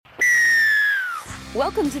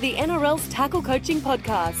Welcome to the NRL's Tackle Coaching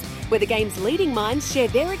Podcast, where the game's leading minds share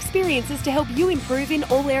their experiences to help you improve in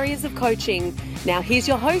all areas of coaching. Now here's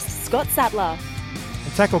your host, Scott Sattler.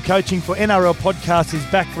 The Tackle Coaching for NRL podcast is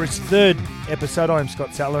back for its third episode. I am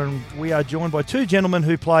Scott Sattler, and we are joined by two gentlemen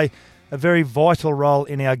who play a very vital role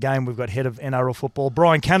in our game. We've got head of NRL football,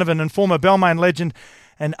 Brian Canavan, and former Balmain legend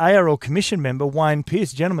and ARL Commission member, Wayne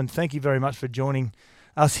Pearce. Gentlemen, thank you very much for joining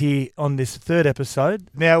us here on this third episode.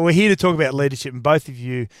 Now, we're here to talk about leadership, and both of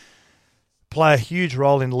you play a huge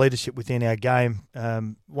role in leadership within our game.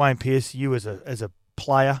 Wayne Pearce, you as a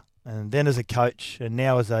player, and then as a coach, and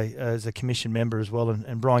now as a commission member as well.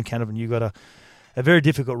 And Brian Canavan, you got a very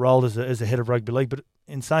difficult role as a head of rugby league, but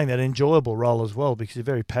in saying that, enjoyable role as well, because you're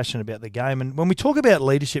very passionate about the game. And when we talk about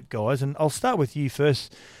leadership, guys, and I'll start with you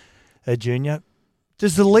first, Junior,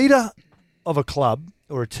 does the leader of a club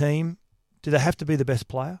or a team, do they have to be the best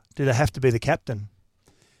player? Do they have to be the captain?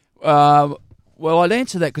 Well, I'd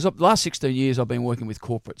answer that because the last 16 years I've been working with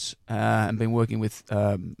corporates and been working with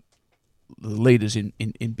the leaders in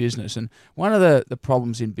business. And one of the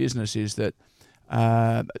problems in business is that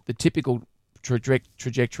the typical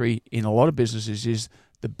trajectory in a lot of businesses is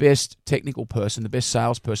the best technical person, the best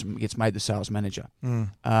salesperson gets made the sales manager.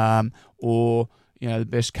 Or the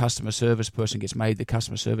best customer service person gets made the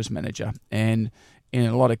customer service manager. And in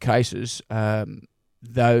a lot of cases,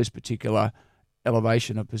 those particular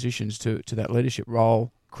elevation of positions to that leadership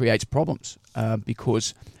role creates problems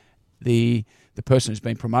because the person who's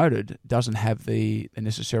been promoted doesn't have the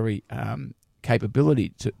necessary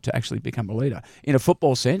capability to actually become a leader. In a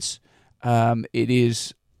football sense, it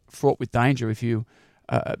is fraught with danger if you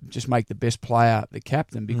just make the best player the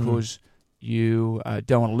captain because you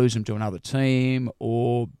don't want to lose them to another team,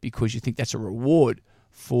 or because you think that's a reward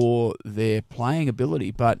for their playing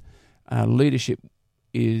ability. But leadership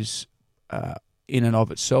is, in and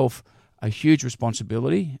of itself, a huge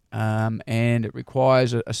responsibility, and it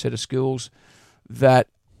requires a set of skills that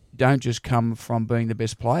don't just come from being the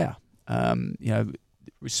best player.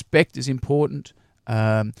 Respect is important.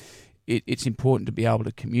 It's important to be able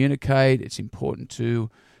to communicate. It's important to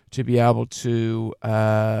be able to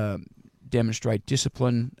demonstrate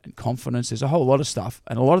discipline and confidence. There's a whole lot of stuff,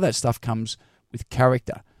 and a lot of that stuff comes with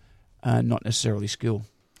character, not necessarily skill.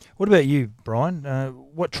 What about you, Brian?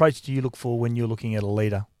 What traits do you look for when you're looking at a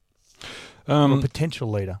leader, or a potential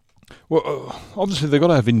leader? Well, obviously they've got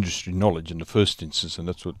to have industry knowledge in the first instance, and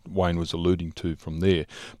that's what Wayne was alluding to from there.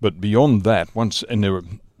 But beyond that,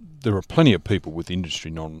 there are plenty of people with industry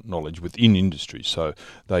knowledge within industry, so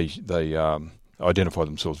they identify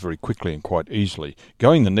themselves very quickly and quite easily.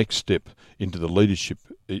 Going the next step into the leadership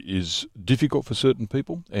is difficult for certain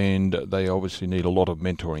people, and they obviously need a lot of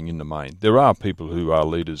mentoring in the main. There are people who are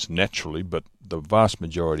leaders naturally, but the vast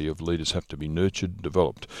majority of leaders have to be nurtured,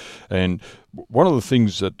 developed. And one of the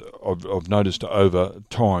things that I've noticed over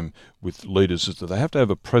time with leaders is that they have to have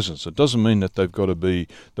a presence. It doesn't mean that they've got to be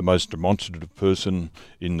the most demonstrative person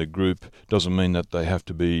in the group. It doesn't mean that they have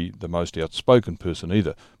to be the most outspoken person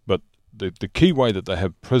either. But the key way that they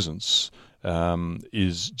have presence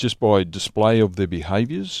is just by display of their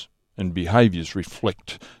behaviours, and behaviours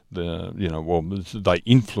reflect they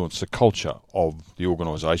influence the culture of the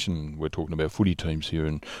organisation. We're talking about footy teams here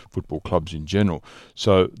and football clubs in general.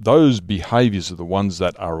 So those behaviours are the ones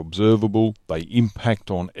that are observable. They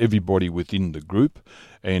impact on everybody within the group,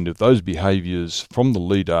 and if those behaviours from the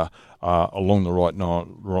leader are along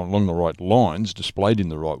the right lines, displayed in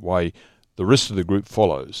the right way, the rest of the group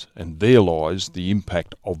follows, and there lies the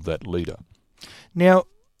impact of that leader. Now,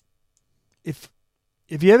 if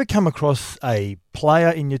you ever come across a player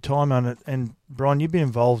in your time on it, and Brian, you've been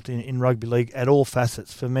involved in rugby league at all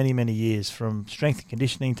facets for many, many years, from strength and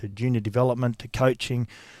conditioning to junior development to coaching,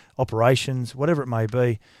 operations, whatever it may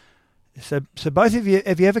be. So both of you,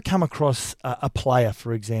 have you ever come across a player,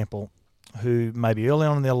 for example, who maybe early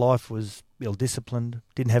on in their life was ill-disciplined,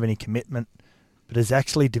 didn't have any commitment, but has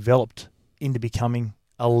actually developed into becoming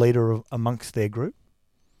a leader amongst their group?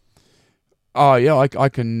 Oh, yeah, I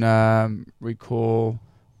can recall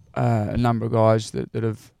a number of guys that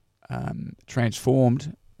have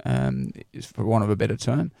transformed, for want of a better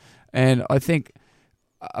term. And I think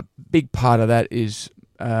a big part of that is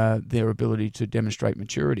their ability to demonstrate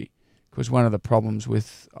maturity. Because one of the problems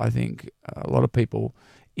with, I think, a lot of people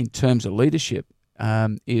in terms of leadership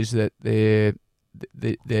is that they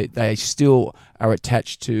still are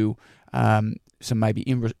attached to some maybe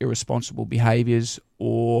irresponsible behaviours,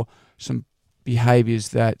 or some behaviours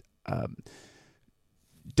that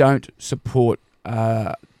don't support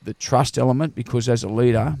the trust element, because as a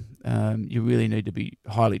leader, you really need to be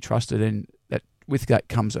highly trusted, and that with that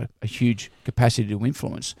comes a huge capacity to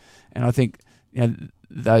influence. And I think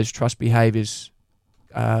those trust behaviours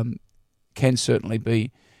can certainly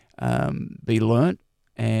be learnt,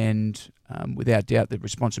 and without doubt the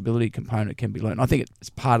responsibility component can be learnt. I think it's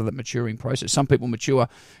part of the maturing process. Some people mature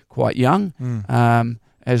quite young.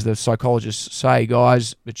 As the psychologists say,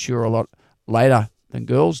 guys mature a lot later than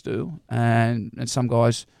girls do, and some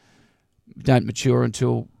guys don't mature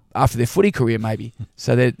until after their footy career maybe.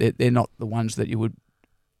 So they're not the ones that you would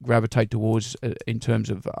gravitate towards in terms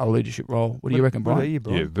of a leadership role. What do you reckon, Brian?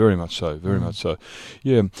 Yeah, very much so, very much so.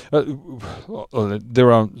 Yeah,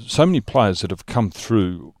 there are so many players that have come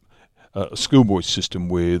through a schoolboy system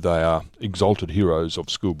where they are exalted heroes of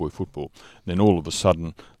schoolboy football. Then all of a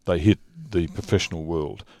sudden they hit the professional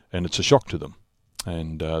world, and it's a shock to them,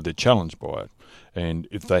 and they're challenged by it. And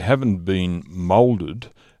if they haven't been moulded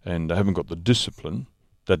and they haven't got the discipline,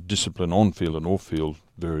 that discipline on field and off field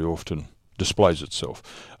very often displays itself.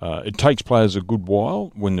 It takes players a good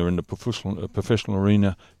while when they're in the professional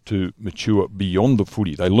arena to mature beyond the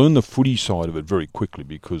footy. They learn the footy side of it very quickly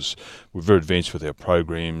because we're very advanced with our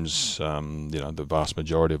programs. The vast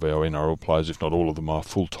majority of our NRL players, if not all of them, are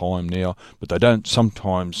full-time now, but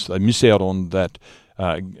they miss out on that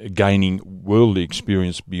gaining worldly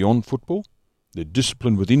experience beyond football. They're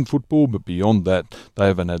disciplined within football, but beyond that, they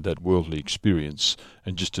haven't had that worldly experience,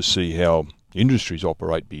 and just to see how industries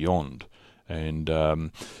operate beyond. And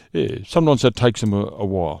sometimes that takes them a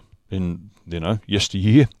while. In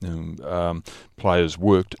yesteryear, players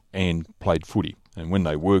worked and played footy, and when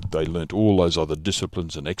they worked, they learnt all those other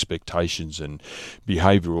disciplines and expectations and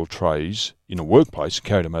behavioural traits in a workplace,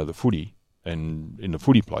 carried them out of the footy. And in the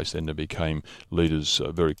footy place, then they became leaders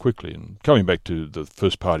very quickly. And coming back to the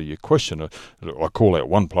first part of your question, I call out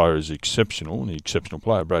one player as exceptional, the exceptional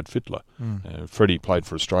player, Brad Fittler. Freddie played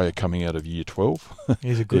for Australia coming out of year 12.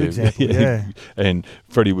 He's a good example, yeah. And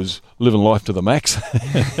Freddie was living life to the max,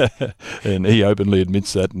 and he openly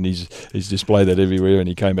admits that, and he's displayed that everywhere. And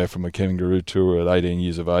he came back from a kangaroo tour at 18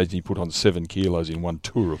 years of age, and he put on 7 kilos in one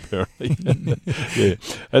tour, apparently. Yeah.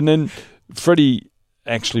 And then Freddie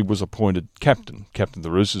actually was appointed captain of the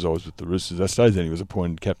Roosters. I was with the Roosters that stage, and he was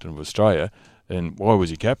appointed captain of Australia. And why was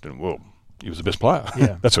he captain? Well, he was the best player.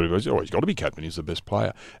 Yeah. That's what he was. Oh, he's got to be captain. He's the best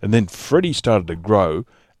player. And then Freddie started to grow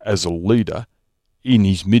as a leader in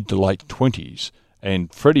his mid to late 20s.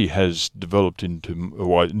 And Freddie has developed into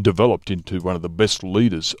one of the best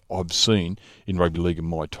leaders I've seen in rugby league in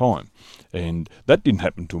my time. And that didn't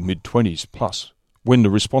happen until mid-20s plus, when the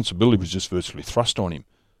responsibility was just virtually thrust on him.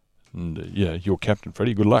 And you're captain,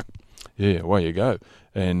 Freddie. Good luck. Yeah, away you go.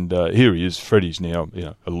 And here he is. Freddie's now,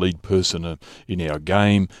 a lead person in our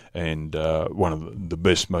game, and one of the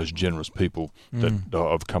best, most generous people that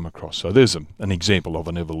I've come across. So there's an example of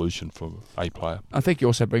an evolution for a player. I think you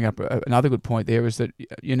also bring up another good point there, is that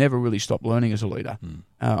you never really stop learning as a leader.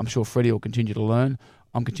 I'm sure Freddie will continue to learn.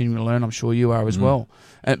 I'm continuing to learn. I'm sure you are as well.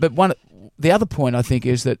 But the other point I think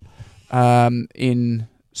is that in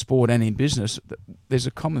sport and in business, there's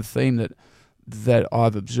a common theme that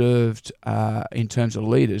I've observed in terms of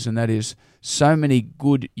leaders, and that is so many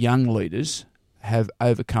good young leaders have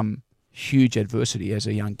overcome huge adversity as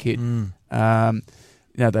a young kid.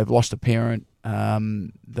 They've lost a parent,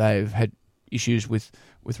 they've had issues with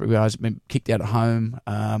regards to being kicked out of home,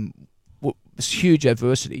 this huge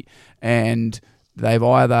adversity, and they've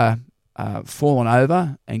either fallen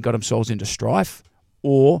over and got themselves into strife,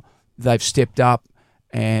 or they've stepped up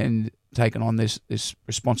and taken on this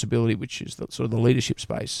responsibility, which is the leadership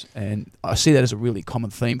space. And I see that as a really common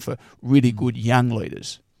theme for really good young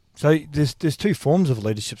leaders. So there's two forms of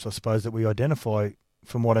leaderships, I suppose, that we identify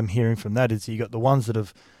from what I'm hearing from that. Is you got the ones that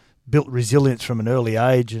have built resilience from an early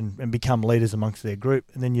age and become leaders amongst their group.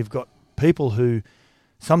 And then you've got people who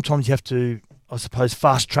sometimes you have to, I suppose,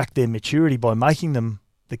 fast-track their maturity by making them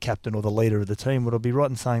the captain or the leader of the team. Would I be right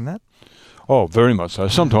in saying that? Oh, very much so.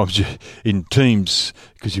 Sometimes in teams,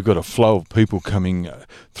 because you've got a flow of people coming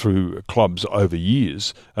through clubs over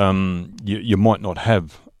years, you might not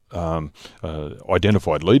have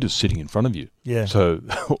identified leaders sitting in front of you. Yeah. So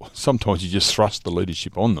sometimes you just thrust the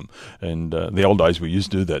leadership on them. And the old days we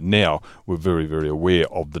used to do that. Now we're very, very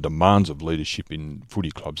aware of the demands of leadership in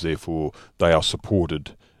footy clubs. Therefore, they are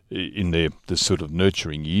supported in their sort of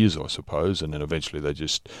nurturing years, I suppose, and then eventually they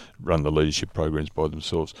just run the leadership programs by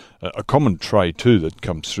themselves. A common trait too that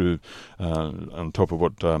comes through on top of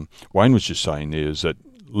what Wayne was just saying there is that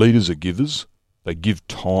leaders are givers. They give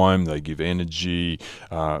time, they give energy,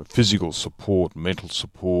 physical support, mental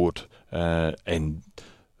support, and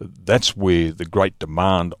that's where the great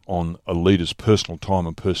demand on a leader's personal time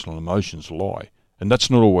and personal emotions lie. And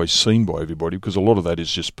that's not always seen by everybody, because a lot of that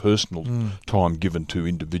is just personal time given to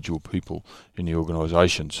individual people in the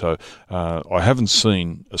organisation. So I haven't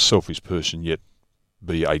seen a selfish person yet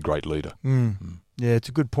be a great leader. Yeah, it's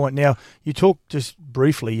a good point. Now, you talked just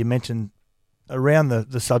briefly, you mentioned around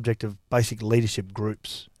the subject of basic leadership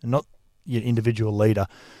groups and not your individual leader.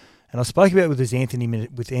 And I spoke about it with Anthony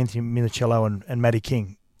Minicello and Matty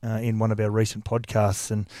King in one of our recent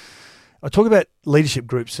podcasts. And I talk about leadership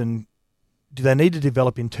groups and do they need to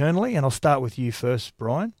develop internally? And I'll start with you first,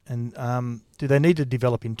 Brian. And do they need to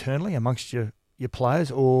develop internally amongst your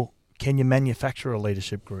players, or can you manufacture a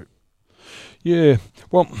leadership group? Yeah,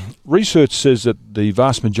 well, research says that the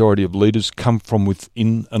vast majority of leaders come from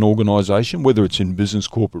within an organisation, whether it's in business,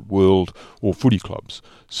 corporate world or footy clubs.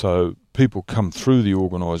 So people come through the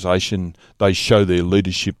organisation, they show their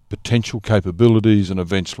leadership potential, capabilities, and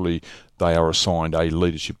eventually they are assigned a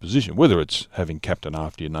leadership position, whether it's having captain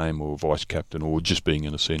after your name or vice captain or just being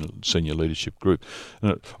in a senior leadership group.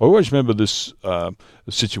 And I always remember this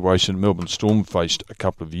situation Melbourne Storm faced a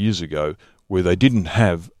couple of years ago, where they didn't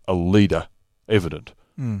have a leader evident,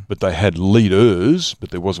 but they had leaders, but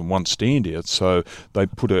there wasn't one standout. So they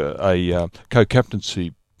put a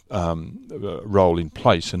co-captaincy role in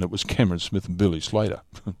place, and it was Cameron Smith and Billy Slater,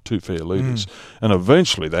 two fair leaders. And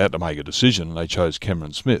eventually they had to make a decision, and they chose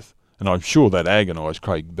Cameron Smith. And I'm sure that agonised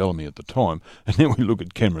Craig Bellamy at the time. And then we look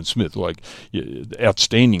at Cameron Smith, like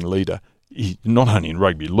outstanding leader, not only in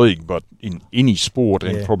rugby league, but in any sport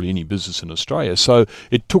and probably any business in Australia. So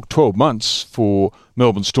it took 12 months for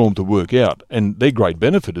Melbourne Storm to work out. And their great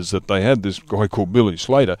benefit is that they had this guy called Billy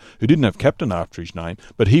Slater, who didn't have captain after his name,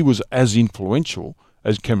 but he was as influential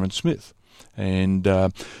as Cameron Smith. And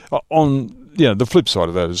on the flip side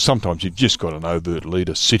of that is sometimes you've just got an overt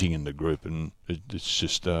leader sitting in the group, and it's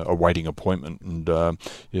just a waiting appointment. And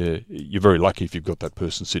you're very lucky if you've got that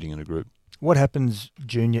person sitting in a group. What happens,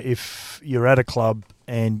 Junior, if you're at a club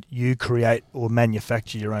and you create or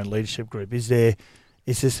manufacture your own leadership group? Is there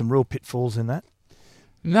some real pitfalls in that?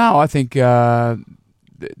 No, I think there's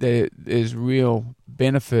real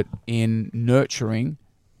benefit in nurturing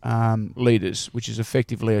leaders, which is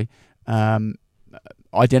effectively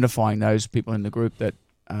identifying those people in the group that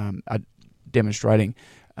are demonstrating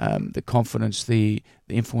the confidence, the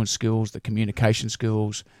influence skills, the communication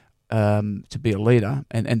skills to be a leader,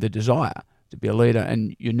 and the desire to be a leader,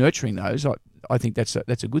 and you're nurturing those. I think that's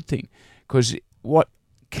a good thing, because what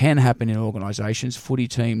can happen in organisations, footy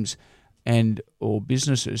teams, and or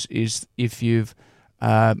businesses is if you've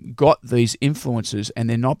got these influences and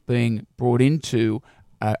they're not being brought into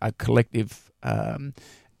a collective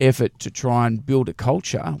effort to try and build a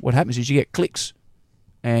culture, what happens is you get cliques,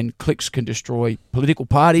 and cliques can destroy political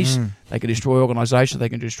parties, they can destroy organisations, they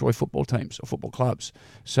can destroy football teams or football clubs.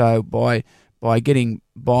 So by getting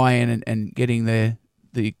buy-in and getting the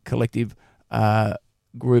collective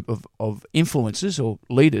group of influencers or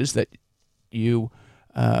leaders that you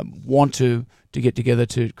want to get together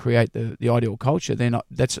to create the ideal culture, then I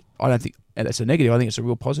don't think that's a negative. I think it's a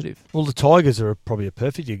real positive. Well, the Tigers are probably a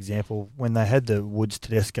perfect example when they had the Woods,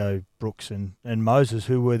 Tedesco, Brooks and Moses,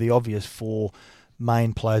 who were the obvious four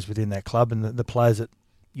main players within that club, and the players that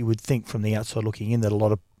you would think from the outside looking in that a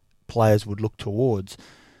lot of players would look towards.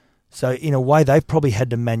 So in a way, they've probably had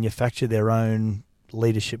to manufacture their own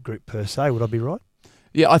leadership group per se. Would I be right?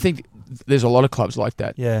 Yeah, I think there's a lot of clubs like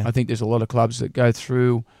that. Yeah. I think there's a lot of clubs that go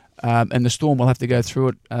through, and the Storm will have to go through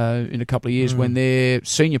it in a couple of years when their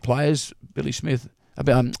senior players, Billy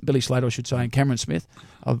Slater, I should say, and Cameron Smith.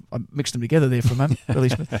 I mixed them together there for a moment. Billy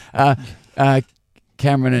Smith.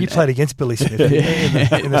 Cameron and... You played against Billy Smith.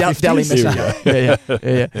 Dally Messer.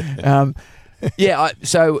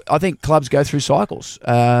 So I think clubs go through cycles,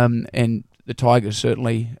 and the Tigers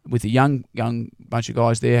certainly, with the young bunch of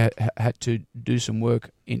guys there, had to do some work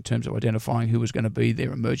in terms of identifying who was going to be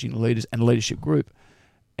their emerging leaders and leadership group,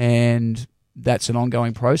 and that's an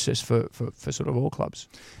ongoing process for sort of all clubs.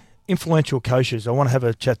 Influential coaches. I want to have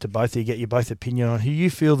a chat to both of you, get your both opinion on who you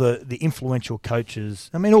feel the influential coaches.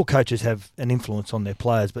 I mean, all coaches have an influence on their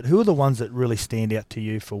players, but who are the ones that really stand out to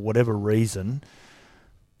you for whatever reason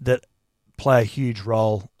that play a huge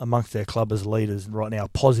role amongst their club as leaders right now, a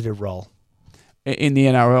positive role? In the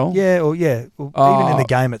NRL? Even in the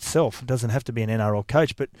game itself. It doesn't have to be an NRL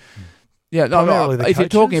coach, but if you're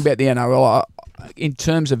talking about the NRL, in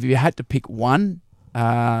terms of if you had to pick one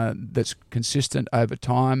that's consistent over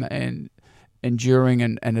time and enduring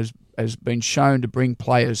and has been shown to bring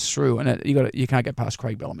players through, and you can't get past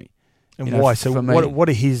Craig Bellamy. And why? So what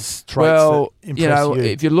are his traits that impress you?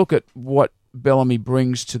 If you look at what Bellamy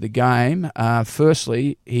brings to the game,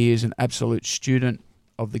 firstly, he is an absolute student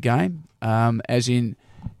of the game, as in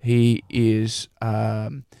He is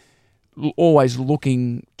always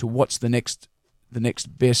looking to what's the next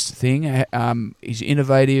best thing. He's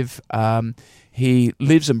innovative. He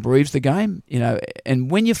lives and breathes the game, and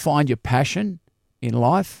when you find your passion in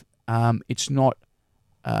life, it's not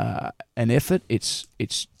an effort. It's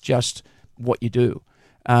just what you do.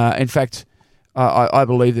 In fact, I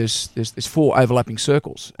believe there's 4 overlapping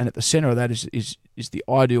circles, and at the centre of that is the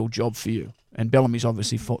ideal job for you. And Bellamy's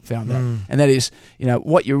obviously found that, and that is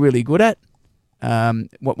what you're really good at,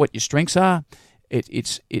 what your strengths are.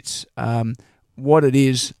 It's what it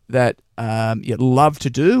is that you love to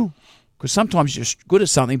do, because sometimes you're good at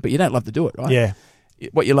something but you don't love to do it, right? Yeah.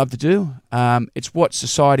 What you love to do, it's what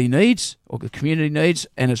society needs or the community needs,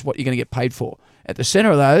 and it's what you're going to get paid for. At the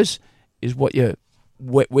centre of those is where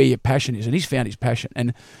your passion is, and he's found his passion.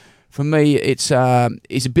 And for me, it's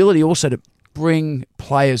his ability also to bring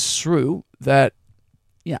players through that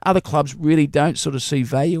other clubs really don't sort of see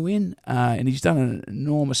value in, and he's done an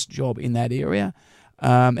enormous job in that area,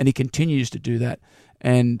 and he continues to do that.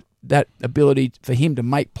 And that ability for him to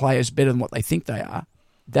make players better than what they think they are,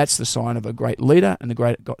 that's the sign of a great leader and the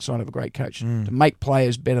great sign of a great coach, to make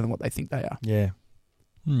players better than what they think they are. Yeah.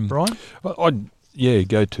 Brian? I'd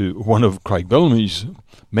go to one of Craig Bellamy's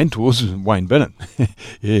mentors, Wayne Bennett.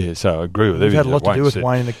 Yeah, so I agree with everything. You've had a lot to do with said.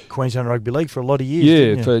 Wayne in the Queensland Rugby League for a lot of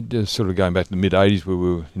years. Yeah, for sort of going back to the mid-'80s, where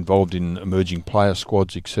we were involved in emerging player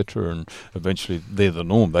squads, etc., and eventually they're the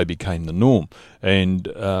norm. They became the norm. And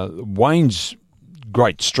Wayne's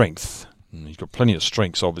great strength, and he's got plenty of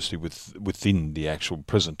strengths, obviously, within the actual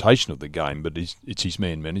presentation of the game, but it's his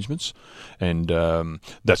man managements, and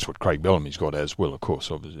that's what Craig Bellamy's got as well, of course.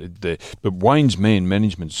 Obviously, but Wayne's man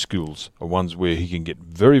management skills are ones where he can get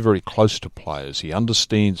very, very close to players. He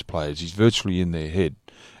understands players. He's virtually in their head.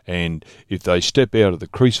 And if they step out of the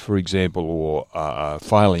crease, for example, or are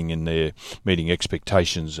failing in their meeting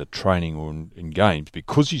expectations at training or in games,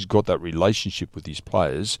 because he's got that relationship with his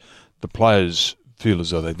players, the players feel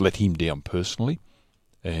as though they've let him down personally,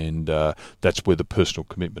 and that's where the personal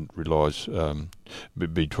commitment relies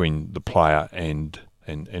between the player and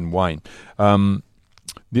Wayne.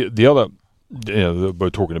 The other, we're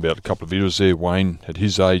talking about a couple of years there. Wayne at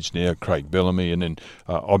his age now, Craig Bellamy, and then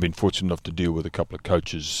I've been fortunate enough to deal with a couple of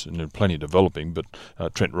coaches, and there are plenty developing, but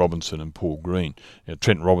Trent Robinson and Paul Green.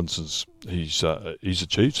 Trent Robinson's he's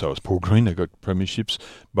achieved, so has Paul Green. They've got premierships,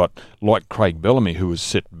 but like Craig Bellamy, who has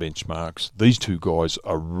set benchmarks, these two guys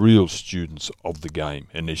are real students of the game,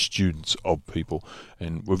 and they're students of people,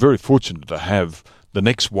 and we're very fortunate to have the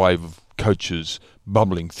next wave of coaches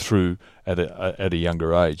bubbling through at a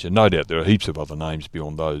younger age, and no doubt there are heaps of other names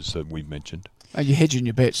beyond those that we've mentioned. You're hedging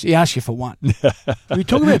your bets. He asked you for one. You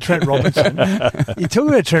talk about Trent Robinson.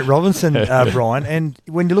 Brian, and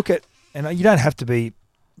when you look at, and you don't have to be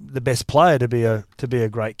the best player to be a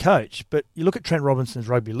great coach, but you look at Trent Robinson's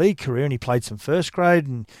rugby league career, and he played some first grade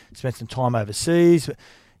and spent some time overseas.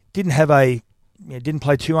 Didn't play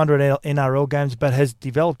 200 NRL games, but has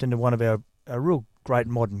developed into one of our real great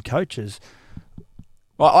modern coaches.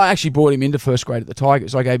 Well, I actually brought him into first grade at the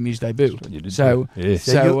Tigers. I gave him his debut. So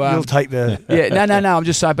you'll take the no. I'm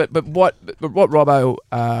just saying, but what Robbo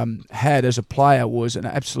had as a player was an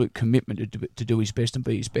absolute commitment to do his best and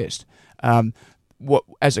be his best.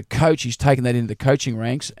 As a coach, he's taken that into the coaching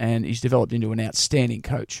ranks, and he's developed into an outstanding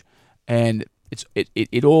coach. And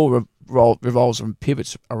it all revolves and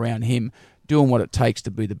pivots around him doing what it takes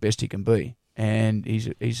to be the best he can be. And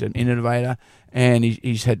he's an innovator, and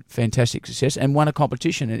he's had fantastic success and won a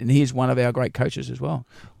competition, and he is one of our great coaches as well.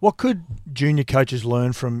 What could junior coaches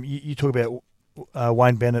learn from, you talk about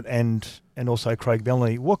Wayne Bennett and also Craig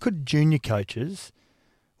Bellamy, what could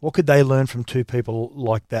they learn from two people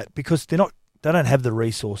like that? Because they don't have the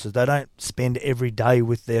resources. They don't spend every day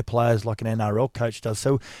with their players like an NRL coach does.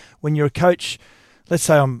 So when you're a coach, let's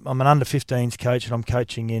say I'm an under-15s coach and I'm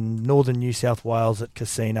coaching in northern New South Wales at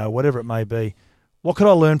Casino, whatever it may be. What could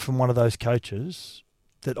I learn from one of those coaches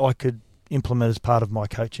that I could implement as part of my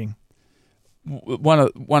coaching? One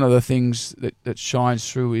of the things that shines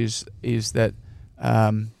through is that,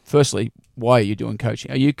 firstly, why are you doing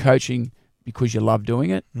coaching? Are you coaching because you love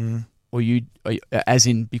doing it, or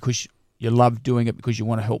because you love doing it because you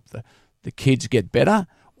want to help the kids get better,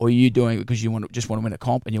 or are you doing it because you just want to win a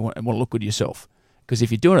comp and you want to look good yourself? Because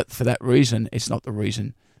if you're doing it for that reason, it's not the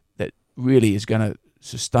reason that really is going to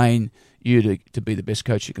sustain you to be the best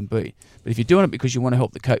coach you can be. But if you're doing it because you want to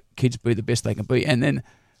help the kids be the best they can be, and then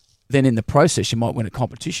in the process you might win a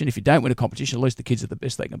competition. If you don't win a competition, at least the kids are the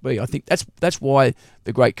best they can be. I think that's why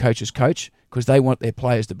the great coaches coach, because they want their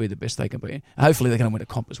players to be the best they can be. And hopefully they're going to win a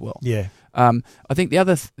comp as well. Yeah. I think the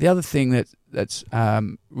other thing that's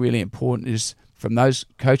really important is from those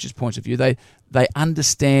coaches' points of view, they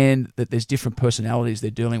understand that there's different personalities they're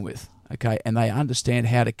dealing with, okay, and they understand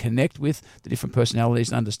how to connect with the different personalities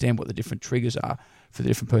and understand what the different triggers are for the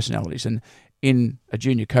different personalities. And in a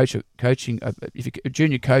junior coaching, if you're a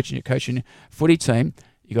junior coach and you're coaching a footy team,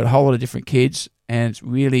 you've got a whole lot of different kids, and it's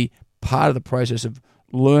really part of the process of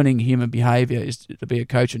learning human behaviour is to be a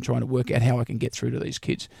coach and trying to work out how I can get through to these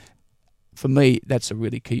kids. For me, that's a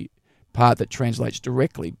really key part that translates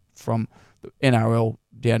directly from the NRL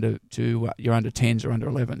down to your under 10s or under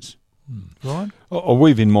 11s. Ryan? I'll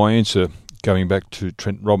weave in my answer going back to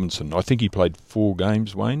Trent Robinson. I think he played 4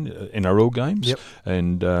 games, Wayne, NRL games. Yep.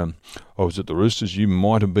 And I was at the Roosters. You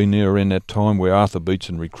might have been there around that time where Arthur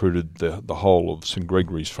Beetson recruited the whole of St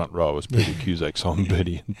Gregory's front row as Peter Cusack, Simon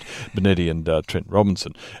Benetti and Trent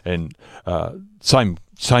Robinson. And same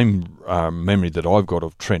memory that I've got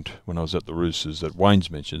of Trent when I was at the Roosters that Wayne's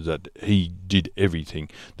mentioned, that he did everything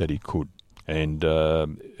that he could. And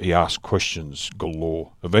he asked questions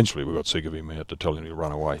galore. Eventually, we got sick of him. We had to tell him to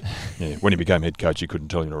run away. Yeah, when he became head coach, he couldn't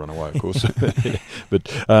tell him to run away, of course. But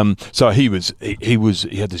so he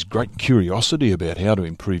had this great curiosity about how to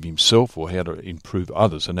improve himself or how to improve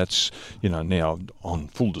others, and that's now on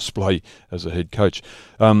full display as a head coach.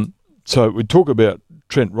 So we talk about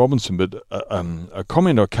Trent Robinson, but a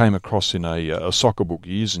comment I came across in a soccer book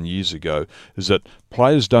years and years ago is that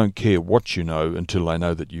players don't care what you know until they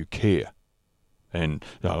know that you care. And,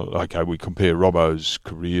 okay, we compare Robbo's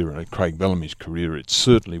career and Craig Bellamy's career. It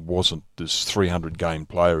certainly wasn't this 300-game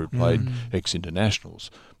player who played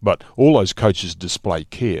ex-internationals. But all those coaches display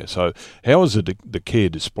care. So how is the care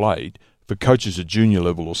displayed? For coaches at junior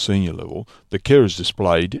level or senior level, the care is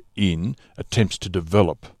displayed in attempts to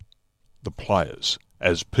develop the players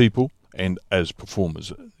as people and as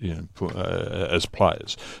performers, as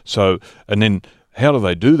players. So, and then how do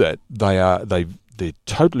they do that? They're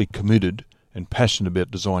totally committed and passionate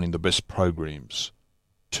about designing the best programs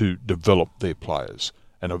to develop their players.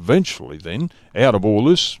 And eventually then, out of all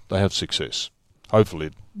this, they have success. Hopefully,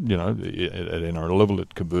 at NRL level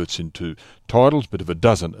it converts into titles, but if it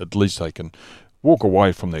doesn't, at least they can walk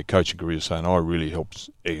away from their coaching career saying, I really helped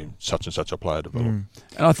such and such a player develop. And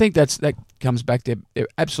I think that comes back to they're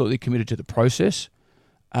absolutely committed to the process,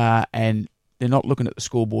 and they're not looking at the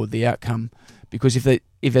scoreboard, the outcome. Because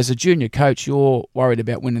if as a junior coach you're worried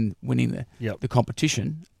about winning the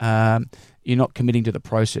competition, you're not committing to the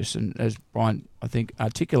process. And as Brian, I think,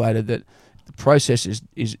 articulated, that the process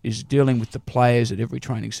is dealing with the players at every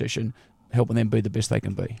training session, helping them be the best they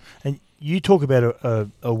can be. And you talk about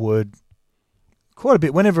a word quite a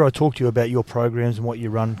bit. Whenever I talk to you about your programs and what you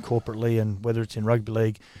run corporately, and whether it's in rugby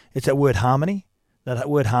league, it's that word harmony. That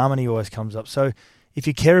word harmony always comes up. So if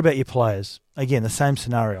you care about your players, again, the same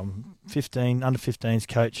scenario, I'm under 15s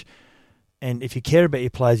coach, and if you care about your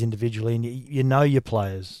players individually and you know your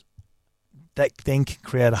players, that then can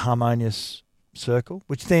create a harmonious circle,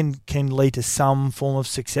 which then can lead to some form of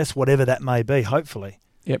success, whatever that may be, hopefully.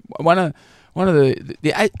 Yeah, one of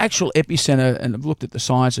the actual epicenter, and I've looked at the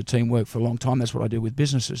science of teamwork for a long time. That's what I do with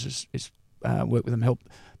businesses, is work with them, help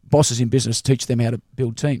bosses in business, teach them how to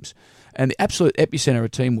build teams. And the absolute epicenter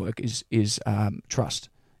of teamwork is trust.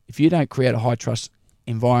 If you don't create a high trust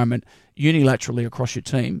environment unilaterally across your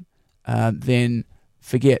team, then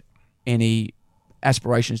forget any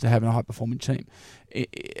aspirations to having a high performing team.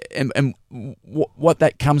 And what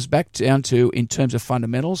that comes back down to in terms of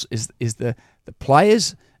fundamentals is the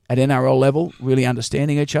players at NRL level really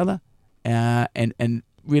understanding each other and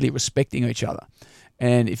really respecting each other.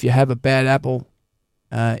 And if you have a bad apple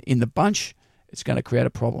in the bunch, it's going to create a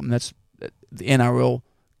problem. That's the NRL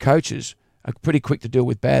coaches are pretty quick to deal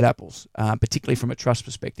with bad apples, particularly from a trust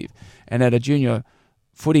perspective. And at a junior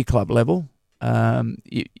footy club level,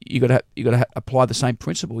 you got to apply the same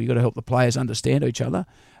principle. You got to help the players understand each other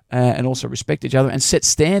and also respect each other, and set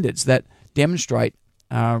standards that demonstrate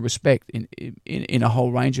respect in a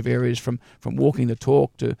whole range of areas, from walking the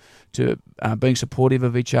talk to being supportive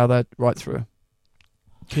of each other right through.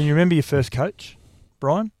 Can you remember your first coach,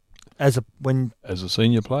 Brian? As a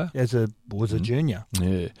senior player? As a junior?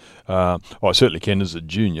 Yeah. I certainly can as a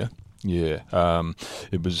junior. Yeah.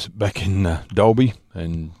 It was back in Dalby,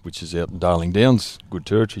 which is out in Darling Downs, good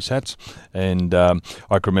territory, Sats. And I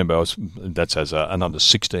can remember that's as an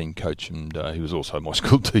under-16 coach, and he was also my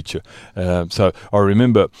school teacher. So I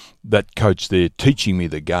remember that coach there teaching me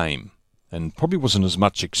the game. And probably wasn't as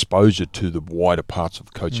much exposure to the wider parts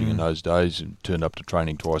of coaching in those days. And turned up to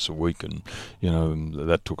training twice a week, and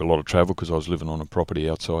that took a lot of travel because I was living on a property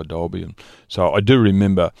outside Dalby. And so I do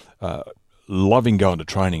remember loving going to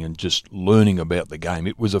training and just learning about the game.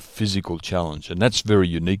 It was a physical challenge, and that's very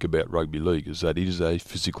unique about rugby league, is that it is a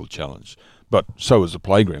physical challenge. But so is the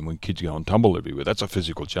playground when kids go and tumble everywhere. That's a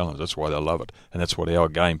physical challenge. That's why they love it. And that's what our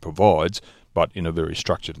game provides, but in a very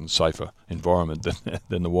structured and safer environment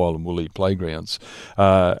than the wild and woolly playgrounds.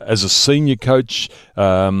 As a senior coach,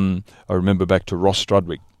 I remember back to Ross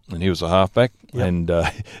Strudwick, and he was a halfback, and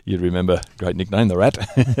you'd remember, great nickname, the Rat.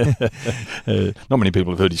 Not many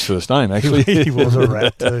people have heard his first name, actually. He was a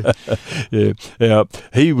rat too.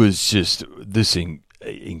 He was just this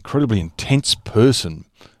incredibly intense person,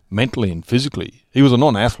 mentally and physically. He was a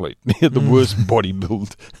non-athlete. He had the worst body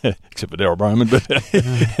build, except for Darryl Bowman, but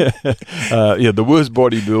the worst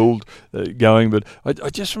body build going. But I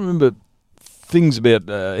just remember things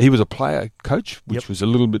about he was a player coach, which was a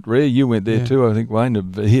little bit rare. You went there too, I think, Wayne. It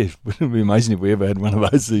would be amazing if we ever had one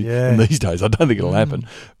of those in these days. I don't think it'll happen.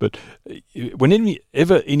 But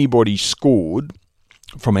whenever anybody scored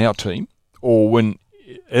from our team, or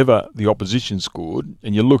whenever the opposition scored,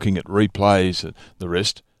 and you're looking at replays and the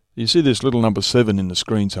rest, you see this little number 7 in the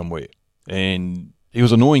screen somewhere, and he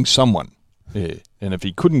was annoying someone. Yeah, and if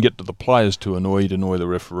he couldn't get to the players to he'd annoy the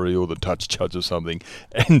referee or the touch judge or something.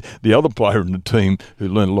 And the other player in the team who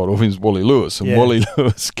learned a lot of him is Wally Lewis, and Wally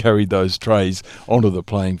Lewis carried those trays onto the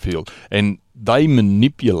playing field, and they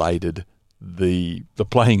manipulated the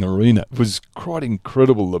playing arena. It was quite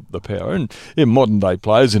incredible, the power. And in modern day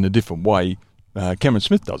players, in a different way, Cameron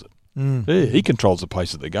Smith does it. Yeah, he controls the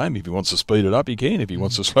pace of the game. If he wants to speed it up, he can. If he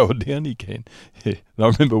wants to slow it down, he can. Yeah. And I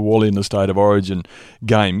remember Wally in the State of Origin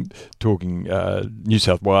game talking New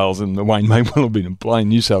South Wales, and Wayne may well have been playing.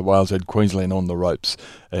 New South Wales had Queensland on the ropes,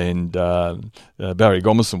 and Barry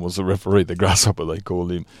Gomerson was the referee, the grasshopper they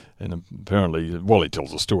called him. And apparently Wally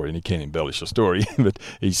tells a story, and he can embellish a story, but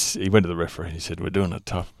he went to the referee and he said, "We're doing it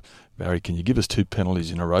tough. Barry, can you give us 2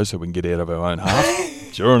 penalties in a row so we can get out of our own half?"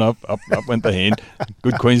 Sure enough, up went the hand.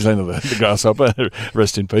 Good Queenslander, the grasshopper.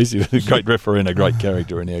 Rest in peace. He was a great referee and a great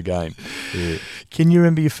character in our game. Yeah. Can you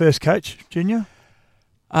remember your first coach, Junior?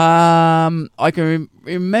 I can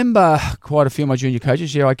remember quite a few of my junior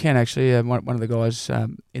coaches. Yeah, I can actually. One of the guys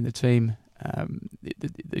in the team,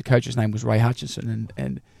 the coach's name was Ray Hutchinson,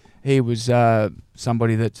 and he was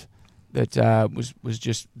somebody that was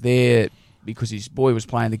just there because his boy was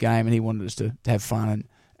playing the game and he wanted us to have fun,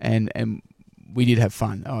 and we did have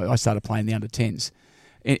fun. I started playing the under-10s.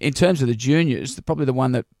 In terms of the juniors, probably the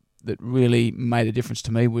one that really made a difference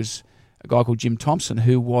to me was a guy called Jim Thompson,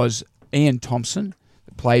 who was Ian Thompson,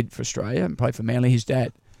 that played for Australia and played for Manly, his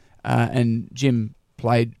dad. And Jim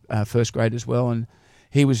played first grade as well, and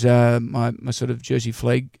he was my sort of Jersey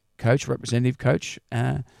Flegg coach, representative coach,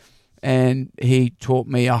 and he taught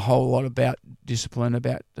me a whole lot about discipline,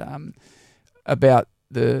 about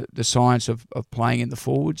the science of playing in the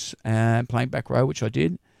forwards and playing back row, which I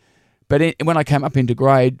did. But when I came up into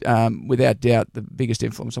grade, without doubt, the biggest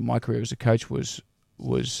influence on my career as a coach was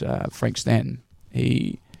Frank Stanton.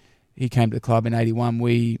 He came to the club in '81.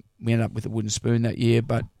 We ended up with a wooden spoon that year,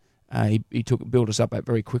 but he built us up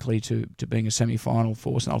very quickly to being a semi-final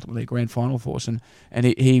force and ultimately a grand final force. And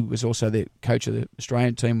he was also the coach of the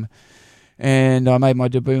Australian team. And I made my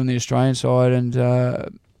debut on the Australian side,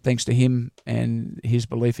 and thanks to him and his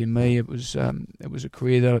belief in me, it was a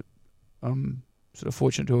career that I'm sort of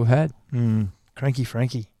fortunate to have had. Cranky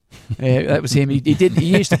Frankie. Yeah, that was him. He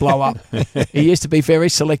used to blow up. He used to be very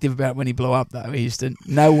selective about when he blew up, though. He used to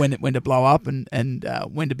know when to blow up and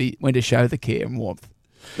when to show the care and warmth.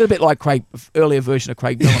 A little bit like Craig, earlier version of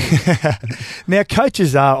Craig Bellamy. Now,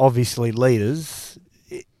 coaches are obviously leaders.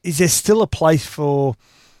 Is there still a place for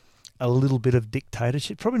a little bit of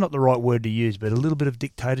dictatorship? Probably not the right word to use, but a little bit of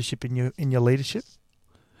dictatorship in your leadership?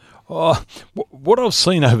 What I've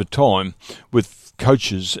seen over time with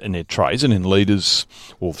coaches and their trades and in leaders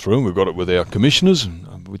all through, and we've got it with our commissioners,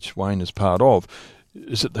 which Wayne is part of,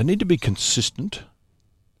 is that they need to be consistent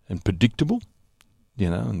and predictable,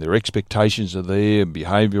 and their expectations are there,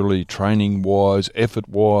 behaviourally, training-wise,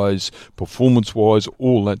 effort-wise, performance-wise,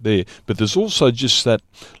 all that there. But there's also just that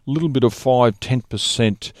little bit of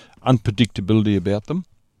 5-10% unpredictability about them.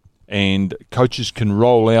 And coaches can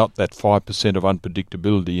roll out that 5% of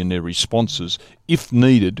unpredictability in their responses if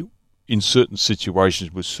needed in certain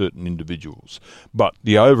situations with certain individuals. But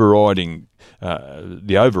the overriding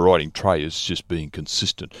trait is just being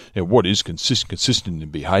consistent. Now, what is consistent in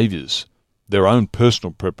behaviours? Their own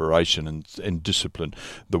personal preparation and discipline,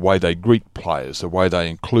 the way they greet players, the way they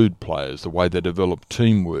include players, the way they develop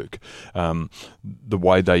teamwork, the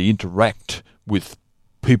way they interact with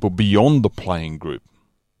people beyond the playing group.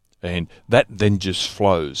 And that then just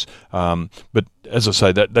flows. But as I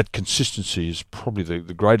say, that consistency is probably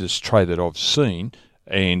the greatest trait that I've seen,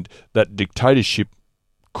 and that dictatorship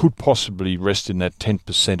could possibly rest in that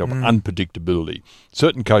 10% of unpredictability.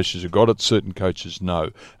 Certain coaches have got it, certain coaches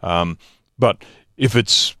no. But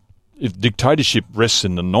if dictatorship rests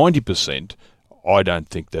in the 90%, I don't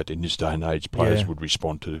think that in this day and age players would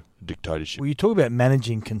respond to dictatorship. Well, you talk about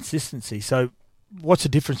managing consistency. So what's the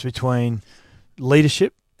difference between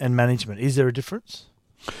leadership and management? Is there a difference?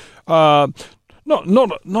 Not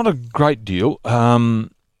a great deal.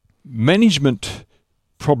 Management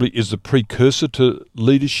probably is the precursor to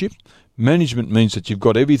leadership. Management means that you've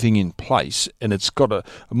got everything in place and it's got a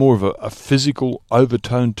more of a physical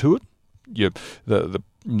overtone to it.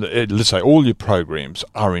 Let's say all your programs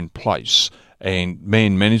are in place. And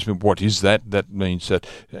man management, what is that? That means that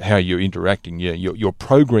how you're interacting. Your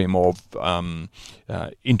program of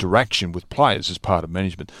interaction with players is part of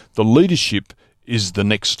management. The leadership is the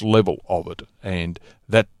next level of it, and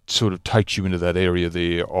that sort of takes you into that area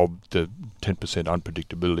there of the 10%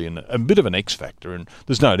 unpredictability and a bit of an X factor. And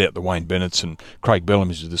there's no doubt the Wayne Bennett's and Craig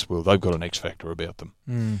Bellamy's of this world, they've got an X factor about them.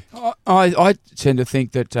 I tend to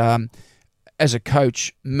think that as a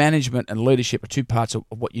coach, management and leadership are two parts of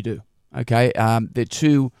what you do. Okay,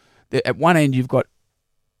 at one end you've got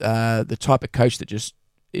the type of coach that just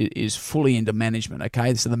is fully into management.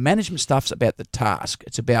 Okay, so the management stuff's about the task.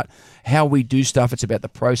 It's about how we do stuff. It's about the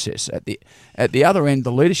process. At the other end,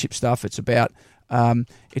 the leadership stuff. It's about how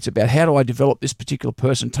do I develop this particular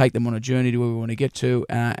person, take them on a journey to where we want to get to.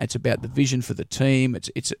 It's about the vision for the team.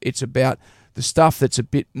 It's about the stuff that's a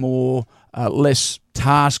bit more less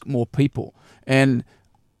task, more people. And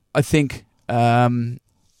I think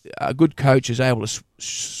a good coach is able to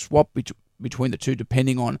swap between the two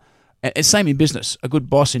depending on, and same in business. A good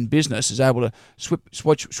boss in business is able to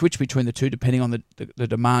switch between the two depending on the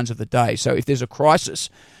demands of the day. So if there's a crisis,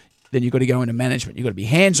 then you've got to go into management. You've got to be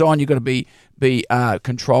hands-on. You've got to be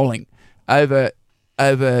controlling. Over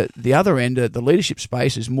the other end, the leadership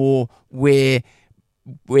space is more where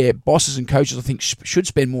bosses and coaches, I think, should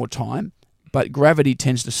spend more time, but gravity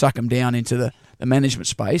tends to suck them down into the management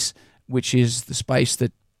space, which is the space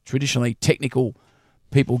that traditionally technical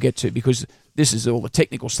people get to, because this is all the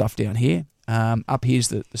technical stuff down here. Up here's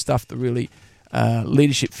the stuff, the really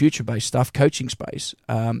leadership, future-based stuff, coaching space,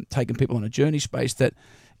 taking people on a journey space that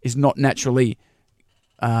is not naturally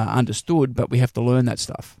understood, but we have to learn that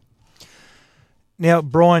stuff. Now,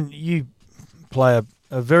 Brian, you play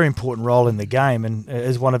a very important role in the game, and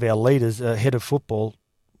as one of our leaders, head of football,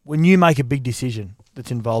 when you make a big decision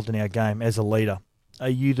that's involved in our game as a leader, are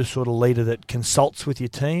you the sort of leader that consults with your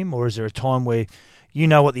team, or is there a time where you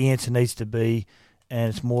know what the answer needs to be and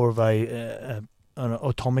it's more of an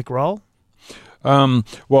atomic role?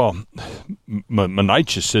 Well, my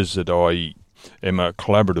nature says that I am a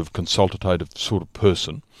collaborative, consultative sort of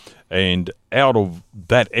person, and out of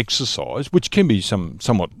that exercise, which can be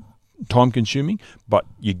somewhat time-consuming, but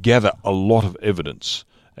you gather a lot of evidence,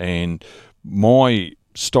 and my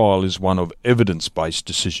style is one of evidence-based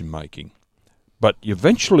decision-making. But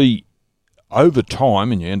eventually, over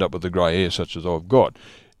time, and you end up with the grey hair such as I've got,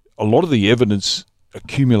 a lot of the evidence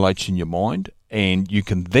accumulates in your mind, and you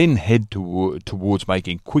can then head towards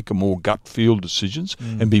making quicker, more gut feel decisions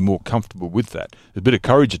and be more comfortable with that. There's a bit of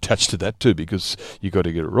courage attached to that too, because you've got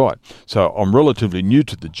to get it right. So I'm relatively new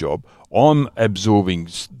to the job. I'm absorbing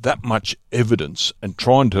that much evidence and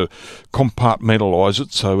trying to compartmentalise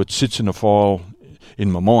it so it sits in a file in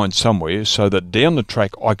my mind somewhere, so that down the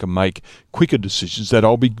track I can make quicker decisions that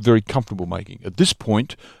I'll be very comfortable making. At this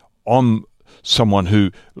point, I'm someone who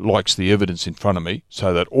likes the evidence in front of me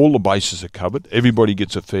so that all the bases are covered, everybody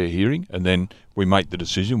gets a fair hearing, and then we make the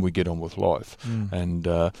decision, we get on with life. And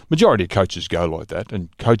majority of coaches go like that,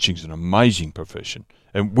 and coaching's an amazing profession.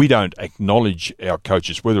 And we don't acknowledge our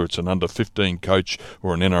coaches, whether it's an under-15 coach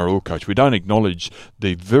or an NRL coach. We don't acknowledge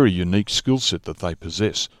the very unique skill set that they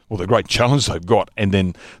possess, or the great challenge they've got, and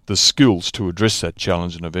then the skills to address that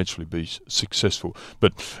challenge and eventually be successful.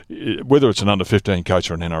 But whether it's an under-15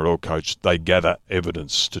 coach or an NRL coach, they gather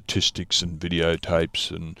evidence, statistics and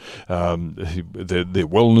videotapes and their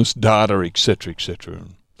wellness data, etc., etc.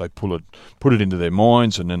 They put it into their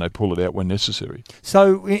minds, and then they pull it out when necessary.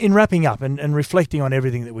 So in wrapping up and reflecting on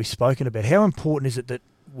everything that we've spoken about, how important is it that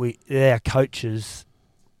our coaches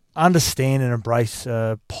understand and embrace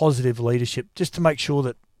positive leadership, just to make sure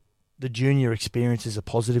that the junior experience is a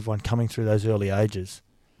positive one coming through those early ages?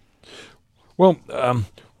 Well,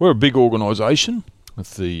 we're a big organisation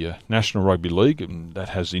with the National Rugby League, and that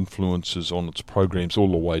has influences on its programs all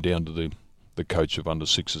the way down to the coach of under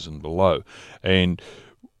sixes and below. And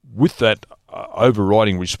with that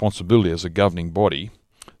overriding responsibility as a governing body,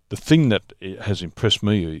 the thing that has impressed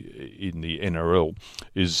me in the NRL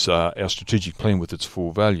is our strategic plan with its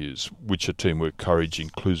 4 values, which are teamwork, courage,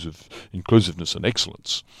 inclusiveness and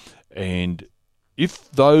excellence. And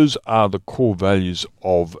if those are the core values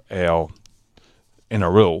of our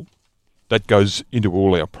NRL, that goes into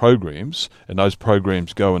all our programs, and those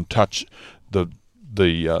programs go and touch the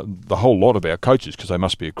whole lot of our coaches, because they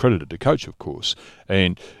must be accredited to coach, of course.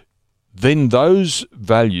 And then those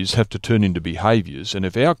values have to turn into behaviours, and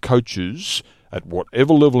if our coaches at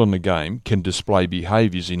whatever level in the game can display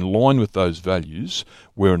behaviours in line with those values,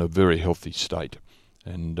 we're in a very healthy state.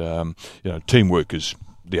 And teamwork is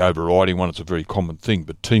the overriding one. It's a very common thing,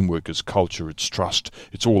 but teamwork is culture, it's trust,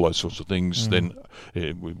 it's all those sorts of things. Then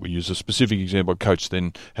we use a specific example. A coach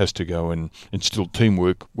then has to go and instill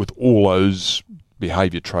teamwork with all those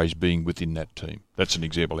behaviour traits being within that team. That's an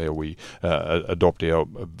example how we adopt our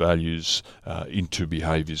values into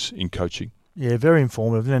behaviours in coaching. Yeah, very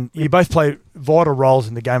informative. And you both play vital roles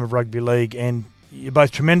in the game of rugby league, and you're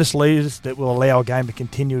both tremendous leaders that will allow our game to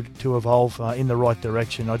continue to evolve in the right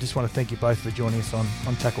direction. I just want to thank you both for joining us on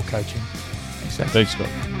Tackle Coaching. Thanks,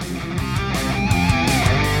 Scott.